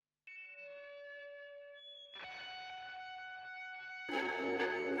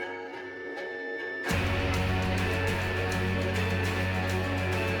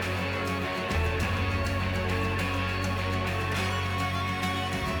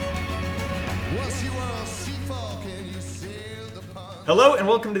Hello and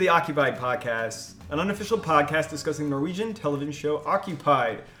welcome to the Occupied Podcast, an unofficial podcast discussing Norwegian television show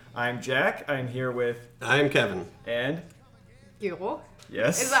Occupied. I'm Jack. I'm here with... I'm Kevin. And... Guro?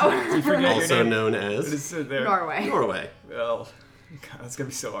 Yes. Is that what You forget also your name? known as Norway. Norway. Well, God, it's going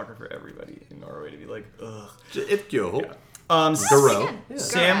to be so awkward for everybody in Norway to be like, ugh. It's Guro. Yeah. Guro. Yeah.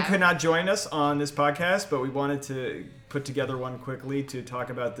 Sam could not join us on this podcast, but we wanted to put together one quickly to talk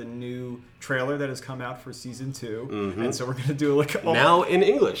about the new trailer that has come out for season 2. Mm-hmm. And so we're going to do like... Now in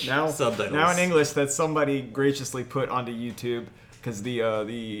English. Subtitles. Now in English that somebody graciously put onto YouTube. Because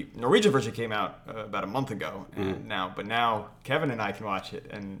the Norwegian version came out about a month ago, and now Kevin and I can watch it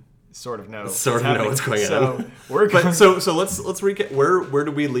and sort of know what's going on. So we're going. So let's recap. Where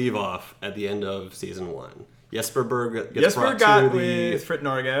do we leave off at the end of season 1? Jesper Berg gets brought to with Fritt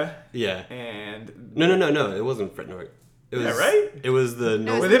Norge. Yeah. And no, it wasn't Fritt Norge. It was, right? It was the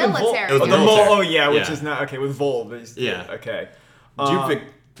military. It was military. Which is not okay with Volv. Yeah. Okay. Djupvik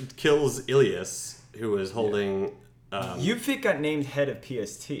kills Ilias, who was holding. Djupvik got named head of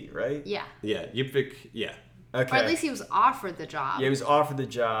PST, right? Yeah. Yeah, Djupvik, yeah. Okay. Or at least he was offered the job. Yeah, he was offered the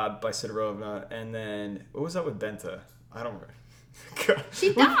job by Sidorovna, and then what was up with Benta? I don't remember.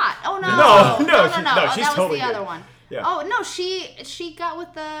 She died. Oh no. No, she's that totally was the good. other one. Yeah. Oh no, she got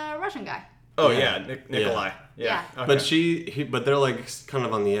with the Russian guy. Oh yeah, Nikolai. Yeah. Okay. But they're like kind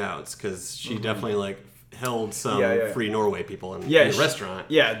of on the outs because she definitely like held some Free Norway people in the restaurant.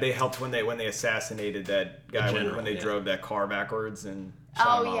 Yeah, they helped when they assassinated that guy when they drove that car backwards and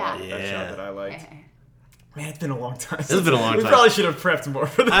shot him all. That shot that I liked. Man, it's been a long time. We probably should have prepped more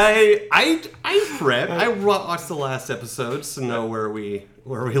for this. I prepped. I watched the last episode to know where we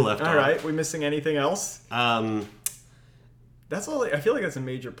left off. All right, we missing anything else? That's all. I feel like that's a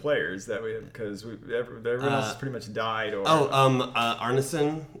major players that we have because everyone else has pretty much died. Or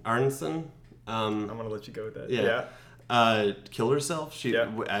Arneson. I'm gonna let you go with that. Yeah. Killed herself.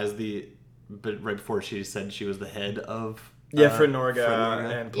 But right before she said she was the head of Fritt Norge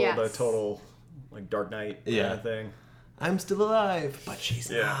and pulled a total like Dark Knight kind of thing. I'm still alive, but she's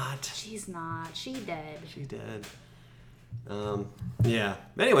not. She's not. She dead. She dead. Yeah.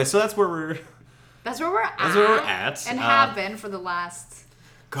 Anyway, so that's where we're at. And have been for the last...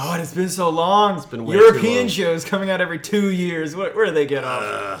 God, it's been so long. It's been way European too long. shows coming out every 2 years. Where do they get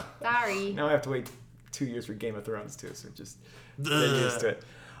off? Sorry. Now I have to wait 2 years for Game of Thrones too, so just get used to it.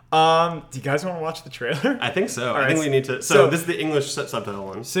 Do you guys want to watch the trailer? I think so. I right. think we need to. So this is the English subtitle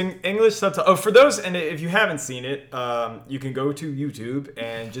one. English subtitle. Oh, for those, and if you haven't seen it, you can go to YouTube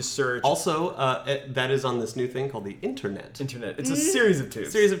and just search. Also, that is on this new thing called the Internet. It's a series of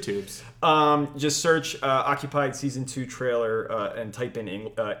tubes. Just search Occupied Season 2 trailer and type in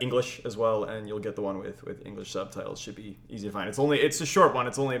English as well, and you'll get the one with English subtitles. Should be easy to find. It's a short one.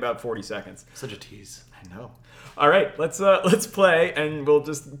 It's only about 40 seconds. Such a tease. I know. All right, let's play, and we'll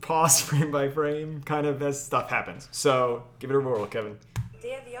just pause frame by frame, kind of as stuff happens. So, give it a whirl, Kevin.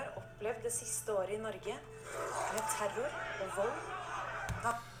 Det vi har opplevd det siste året I Norge, med terror og vold.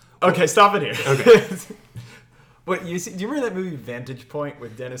 Okay, stop it here. Okay. Do you remember that movie Vantage Point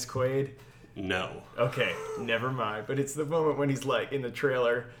with Dennis Quaid? No. Okay, never mind. But it's the moment when he's like in the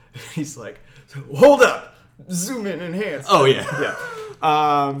trailer, he's like, "Hold up, zoom in, enhance." Oh yeah, yeah.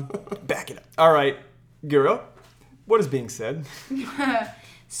 Back it up. All right, Guro. What is being said?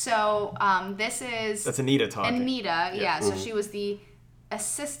 So, this is... That's Anita talking. Anita, yeah. So she was the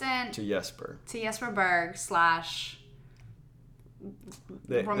assistant... To Jesper Berg /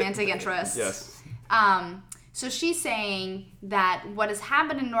 romantic interest. Yes. So she's saying that what has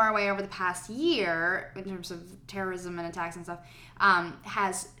happened in Norway over the past year, in terms of terrorism and attacks and stuff,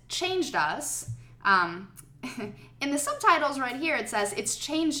 has changed us. In the subtitles right here, it says, it's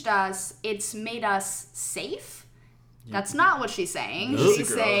changed us, it's made us safe. That's not what she's saying.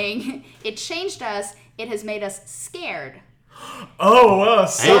 She's saying, it changed us, it has made us scared. Oh, wow,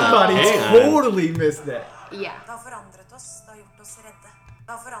 somebody totally missed that. Yeah. Det har forandret oss, det har gjort oss redde.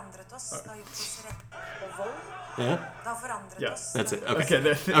 Det har forandret oss, det har gjort oss redde. Og vold, yeah. det har forandret oss. That's it. Okay,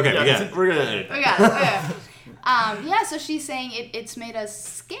 we're gonna edit. We got it. Yeah, so she's saying it's made us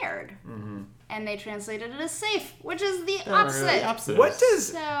scared. Mm-hmm. And they translated it as safe, which is the opposite. What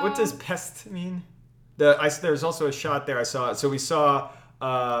does pest mean? There's also a shot there I saw. So we saw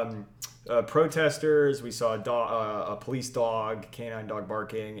protesters. We saw a police dog, canine dog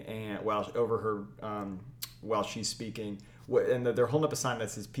barking, and while she's speaking, and they're holding up a sign that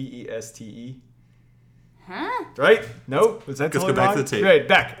says PESTE. Huh? Right? No? Was that Let's go back to the tape. Right,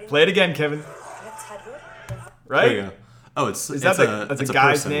 back. Play it again, Kevin. Right? There you go. Oh, that's a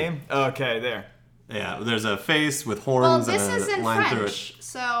guy's person. name? Okay, there. Yeah, there's a face with horns and a line through it. Well, this is in French,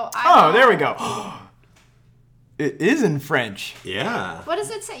 so there we go. It is in French. Yeah. What does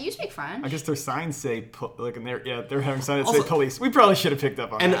it say? You speak French. I guess their signs say they're having signs that say police. We probably should have picked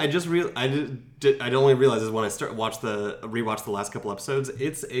up on and that. And I only realized this when I rewatched the last couple episodes.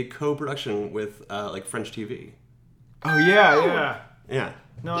 It's a co-production with like French TV. Oh yeah. Yeah.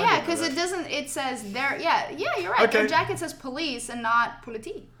 No, yeah, because it doesn't. It says there. Yeah, you're right. Okay. Their jacket says police and not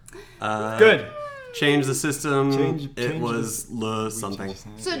politi. Good. Change the system. It was le something.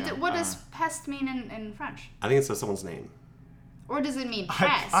 So what does pest mean in French? I think it's someone's name. Or does it mean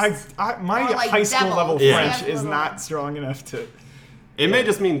pest? My like high school devil. level French is not strong enough to... It may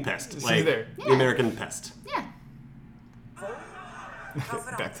just mean pest. Like the American pest. Yeah.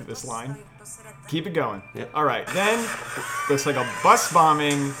 Back to this line. Keep it going. Yep. All right. Then looks like a bus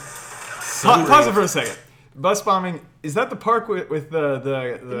bombing. Pause it for a second. Bus bombing. Is that the park with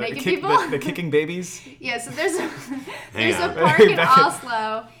the people? The kicking babies? Yeah. So there's a park in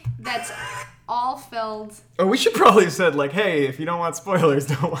Oslo that's all filled. Oh, we should probably have said like, hey, if you don't want spoilers,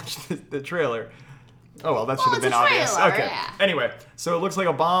 don't watch the trailer. Oh well, that should have been obvious. Okay. Yeah. Anyway, so it looks like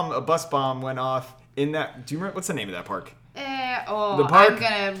a bus bomb went off in that. Do you remember what's the name of that park? The park, I'm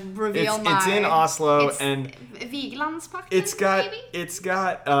gonna reveal it's in Oslo and Vigelandsparken. It's got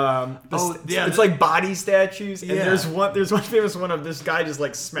yeah, it's like body statues, and there's one famous one of this guy just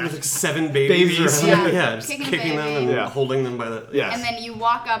like smashing like 7 babies around. Just kicking them and holding them by the and then you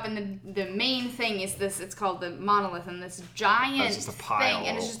walk up and the main thing is this. It's called the monolith, and this giant thing,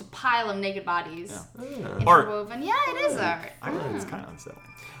 and it's just a pile of naked bodies interwoven. Yeah, it is art. It's kind of unsettling.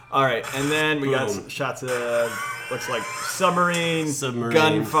 All right, and then we got some shots of looks like submarine,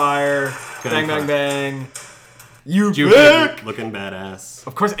 gunfire, bang, bang, bang. You pick! Looking badass.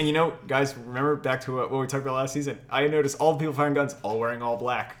 Of course, and guys, remember back to what we talked about last season? I noticed all the people firing guns all wearing all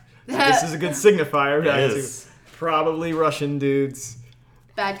black. So this is a good signifier back to probably Russian dudes.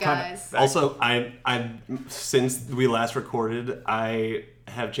 Bad guys. Also, I since we last recorded, I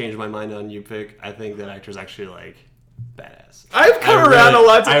have changed my mind on you pick. I think that actor's actually like badass. I've come around a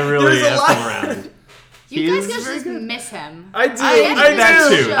lot. I really have come around. You guys just miss him. I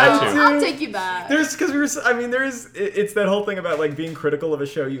do. I'll take you back. It's that whole thing about like being critical of a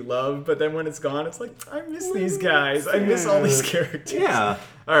show you love, but then when it's gone, it's like I miss these guys. I miss all these characters. Yeah.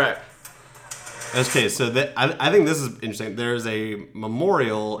 All right. Okay, so I think this is interesting. There's a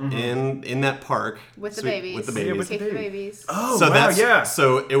memorial in that park with the babies. With the babies. With the babies. Oh, so wow,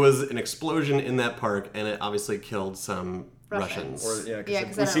 So it was an explosion in that park, and it obviously killed some Russians.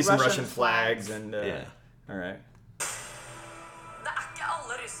 Because we see some Russian flags and. All right.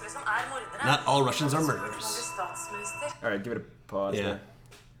 Not all Russians are murderers. All right, give it a pause. Yeah. There.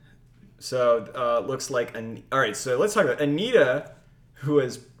 So looks like all right. So let's talk about Anita, who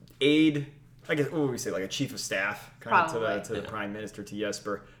is aide. I guess what would we say, like a chief of staff, kind of to the prime minister, to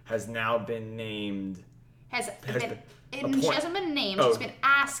Jesper, has now been named. She hasn't been named. She's been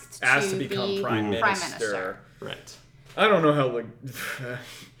asked to become prime minister. Right. I don't know how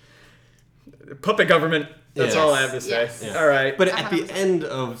puppet government. That's all I have to say. Yes. Yeah. All right. But at the end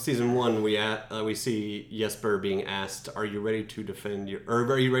of season 1, we see Jesper being asked, "Are you ready to defend or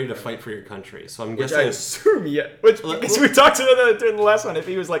are you ready to fight for your country?" So I'm guessing. I assume because we talked about that during the last one. If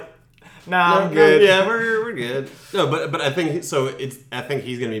he was like, "Nah, I'm good." Yeah, we're good. No, but I think so. I think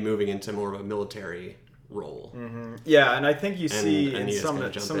he's going to be moving into more of a military role. Mm-hmm. Yeah, and I think you see in some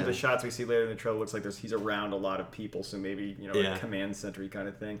of the shots we see later in the trailer, looks like he's around a lot of people, so maybe a command center kind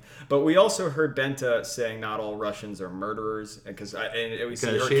of thing. But we also heard Benta saying not all Russians are murderers, and we see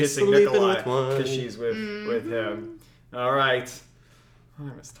her kissing Nikolai because she's with him. All right, I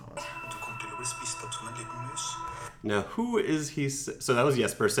miss Thomas. Now, who is he? So that was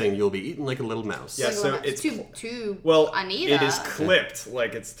Jesper saying you'll be eaten like a little mouse. Yeah, so it's to Anita. It is clipped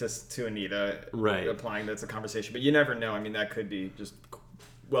like it's to Anita, right? Applying that's a conversation, but you never know. I mean, that could be just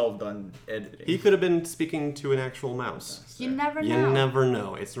well done editing. He could have been speaking to an actual mouse. You never know. You never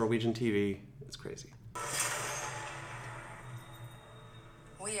know. It's Norwegian TV. It's crazy.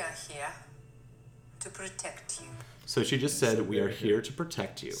 We are here to protect you. So she just said, "We are here to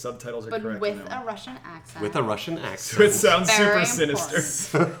protect you." Subtitles are but correct. But with a Russian accent. With a Russian accent. So it sounds super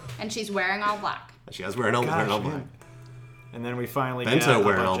sinister. And she's wearing all black. She is wearing all black. And then we finally get a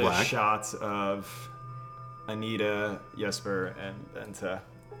bunch of shots of Anita, Jesper, and Benta.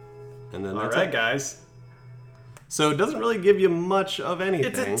 And then all right, guys. So it doesn't really give you much of anything.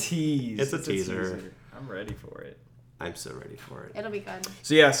 It's a tease. It's a teaser. I'm ready for it. I'm so ready for it. It'll be good.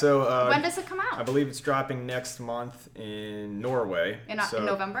 So yeah, so when does it come out? I believe it's dropping next month in Norway. In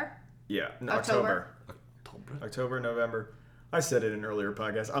November? Yeah, October, November. I said it in an earlier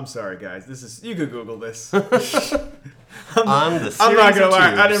podcast. I'm sorry, guys. You could Google this. On the I'm not gonna lie.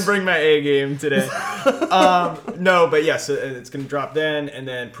 tubes. I didn't bring my A game today. No, but yes, it's gonna drop then, and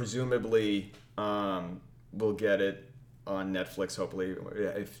then presumably we'll get it on Netflix. Hopefully,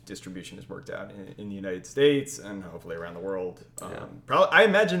 if distribution is worked out in the United States and hopefully around the world. Probably, I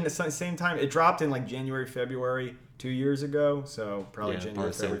imagine at the same time it dropped in like January, February 2 years ago. So probably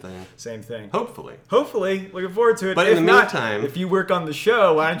January, probably February. Same thing. Hopefully. Looking forward to it. But if in the not, meantime- if you work on the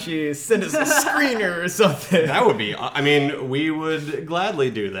show, why don't you send us a screener or something? That would be. I mean, we would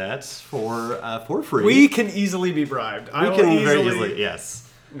gladly do that for free. We can easily be bribed. We can very easily. Yes.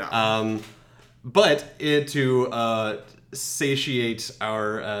 No. But to satiate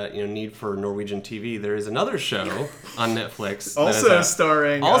our need for Norwegian TV, there is another show on Netflix. Also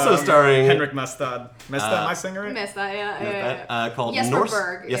starring Henrik Mestad. Mestad, am I saying it right? Missed that, yeah. Called Jesper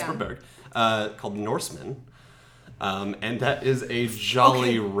Berg, Jesper Berg. Called Norseman. And that is a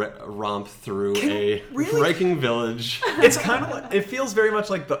jolly romp through a Viking village. It's kind of like, it feels very much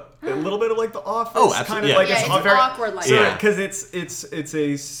like a little bit of like The Office. Oh, absolutely. Kind of like it's awkward like that. Because it's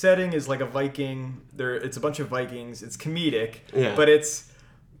a setting is like a Viking. It's a bunch of Vikings. It's comedic, but it's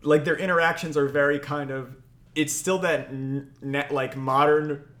like their interactions are very kind of. It's still that like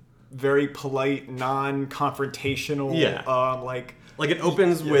modern, very polite, non-confrontational. Like it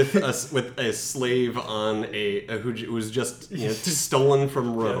opens with a slave on who was just stolen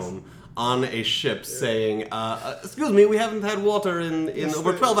from Rome on a ship saying, "Excuse me, we haven't had water in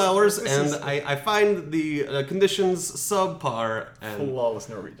over 12 hours, and I find the conditions subpar." And flawless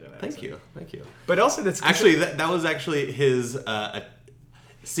Norwegian. Thank you. But also that's actually that was actually his. So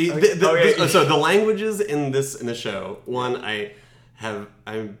the languages in the show, one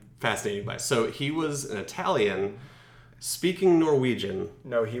I'm fascinated by. So he was an Italian. Speaking Norwegian.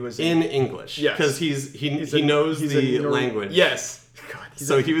 No, he was in English. Yes, because he knows the language. Yes. God,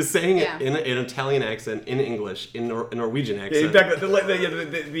 so he was saying it in an Italian accent, in English, in a Norwegian accent. Yeah,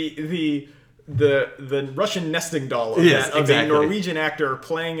 the Russian nesting doll of a Norwegian actor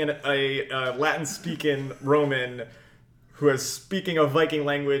playing a Latin-speaking Roman who is speaking a Viking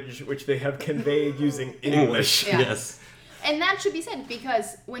language, which they have conveyed using English. Yeah. Yes. And that should be said,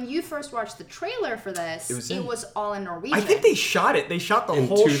 because when you first watched the trailer for this, it was all in Norwegian. I think they shot it. They shot the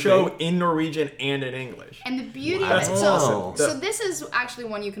whole show in Norwegian and in English. And the beauty of it, so this is actually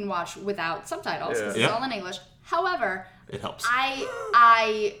one you can watch without subtitles, because it's all in English. However, it helps. I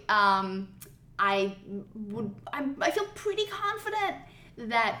feel pretty confident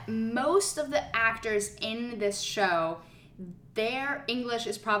that most of the actors in this show, their English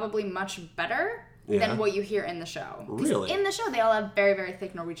is probably much better than what you hear in the show. Really? In the show, they all have very, very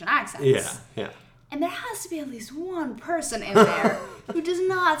thick Norwegian accents. Yeah. And there has to be at least one person in there who does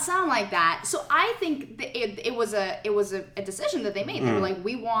not sound like that. So I think it was a decision that they made. They were like,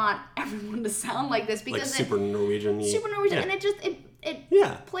 we want everyone to sound like this because like super Norwegian. Super Norwegian, and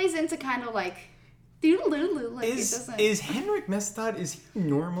it plays into kind of like. Is Henrik Mestad, is he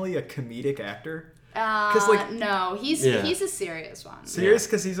normally a comedic actor? No, he's a serious one. Serious,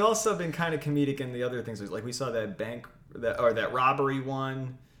 because he's also been kind of comedic in the other things. Like we saw that that robbery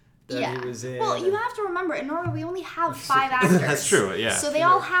one that he was in. Well, you have to remember, in Norway we only have 5 actors. That's true. Yeah. So they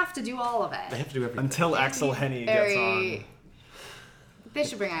all have to do all of it. They have to do everything until Axel Hennie gets on. They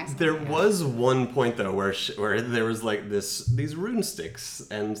should bring Axel. There was one point though where there was like these rune sticks,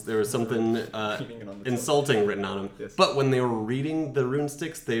 and there was something insulting written on them. Yes. But when they were reading the rune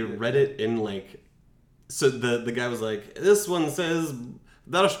sticks, they read it in like. So the guy was like, this one says,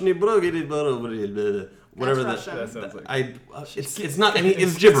 whatever that sounds like. It's not any.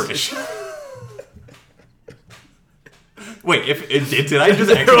 It's gibberish. Wait, did I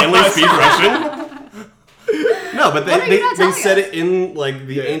just accidentally speak Russian? No, but they said it in like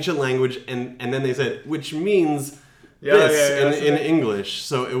the ancient language, and then they said which means this in English.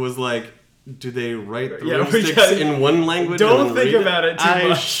 So it was like, do they write the rune sticks in one language? Don't think about it too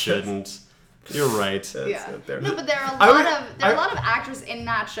much. I shouldn't. You're right. No, but there are a lot of actors in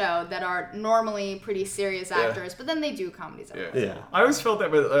that show that are normally pretty serious actors, but then they do comedies. Yeah. I always felt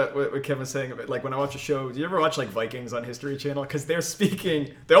that with what Kevin was saying. Like when I watch a show, do you ever watch like Vikings on History Channel? Because the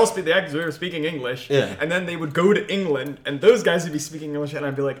actors are speaking English, and then they would go to England, and those guys would be speaking English, and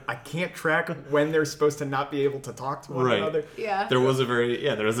I'd be like, I can't track when they're supposed to not be able to talk to one another. Yeah. There was a very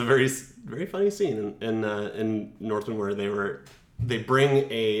very funny scene in Northman where they bring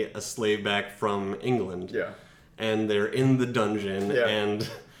a slave back from England. Yeah. And they're in the dungeon, and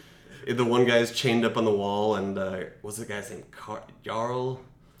the one guy's chained up on the wall, and what's the guy's name? Jarl?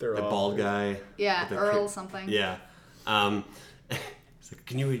 The bald guy. Yeah, Earl something. Yeah. like,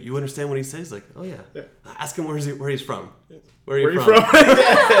 can you understand what he says? Like, oh yeah. Ask him where he's from. Where are you from?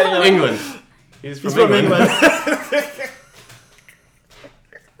 England. He's from England.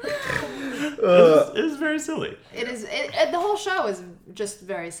 It is very silly. It is. The whole show is just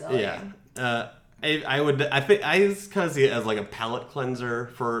very silly. Yeah. I kind of see it as like a palate cleanser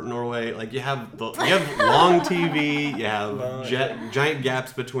for Norway. Like you have long TV, you have giant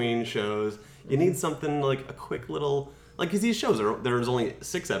gaps between shows. You need something like a quick little, like, because these shows there's only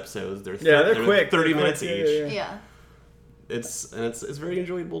 6 episodes. They're quick, 30 minutes each. Yeah. It's very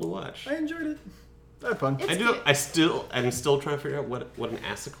enjoyable to watch. I enjoyed it. I had fun. I'm still trying to figure out what an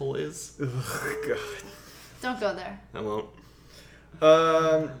assicle is. Oh, God. Don't go there. I won't.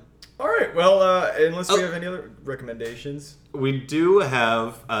 All right. Well, unless we have any other recommendations, we do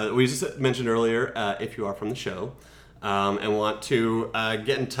have. We just mentioned earlier, if you are from the show, and want to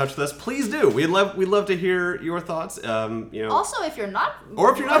get in touch with us, please do. We'd love to hear your thoughts. Also, if you're not,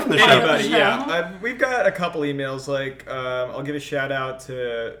 or if you're not from the show, anybody, yeah. We've got a couple emails. Like, I'll give a shout out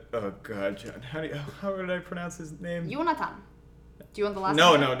to. Oh God, John. How did I pronounce his name? Jonathan. Do you want the last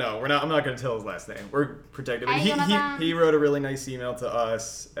name? name? No. We're not. I'm not going to tell his last name. We're protected. Hi, he wrote a really nice email to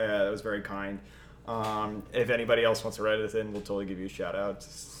us. It was very kind. If anybody else wants to write us in, we'll totally give you a shout out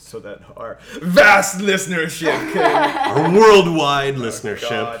so that our vast listenership our worldwide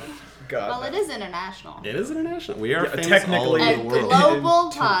listenership. God. Well, it is international. It is international. We are famous technically all A over the world.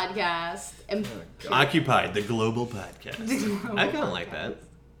 global podcast. Occupied, the global podcast. I kind of like that.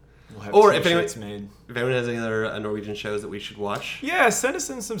 We'll have or if t-shirts made. If anyone has any other Norwegian shows that we should watch, yeah, send us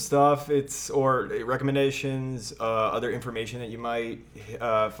in some stuff. Or recommendations, other information that you might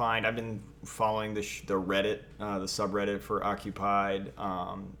find. I've been following the Reddit, the subreddit for Occupied,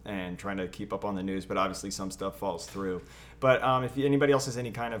 and trying to keep up on the news. But obviously, some stuff falls through. But if anybody else has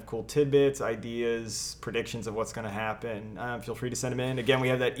any kind of cool tidbits, ideas, predictions of what's going to happen, feel free to send them in. Again, we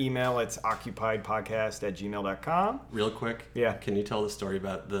have that email. It's occupiedpodcast@gmail.com. Real quick, yeah. Can you tell the story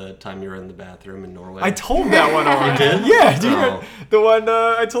about the time you were in the bathroom in Norway? I told that one already. You did? Yeah, dude. The one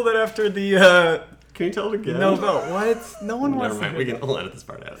I told that after the. Can you tell it again? No, what? No one wants. Never mind. We'll edit this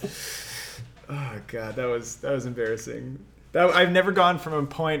part out. Oh God, that was embarrassing. I've never gone from a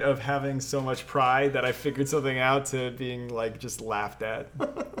point of having so much pride that I figured something out to being like just laughed at.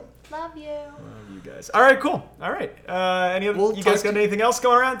 Love you. Love you guys. All right, cool. All right. Any other? You guys got anything else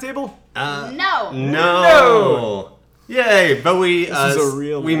going around the table? No. Yay! But we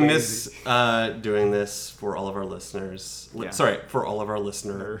we miss doing this for all of our listeners. Sorry, for all of our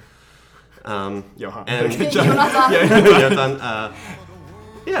listener. Johan. And Jonathan.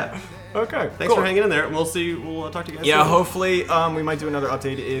 Yeah. Okay. Thanks for hanging in there. We'll talk to you guys. Yeah, soon. hopefully we might do another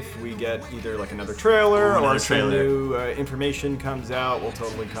update if we get either like another trailer or some new information comes out. We'll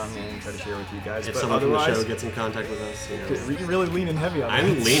totally come in and try to share with you guys. If but someone from the show gets in contact with us, you're really leaning heavy on that.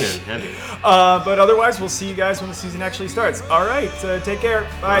 I'm leaning heavy. But otherwise, we'll see you guys when the season actually starts. All right, take care.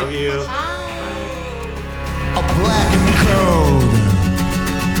 Bye. Love you. Bye. A black and cold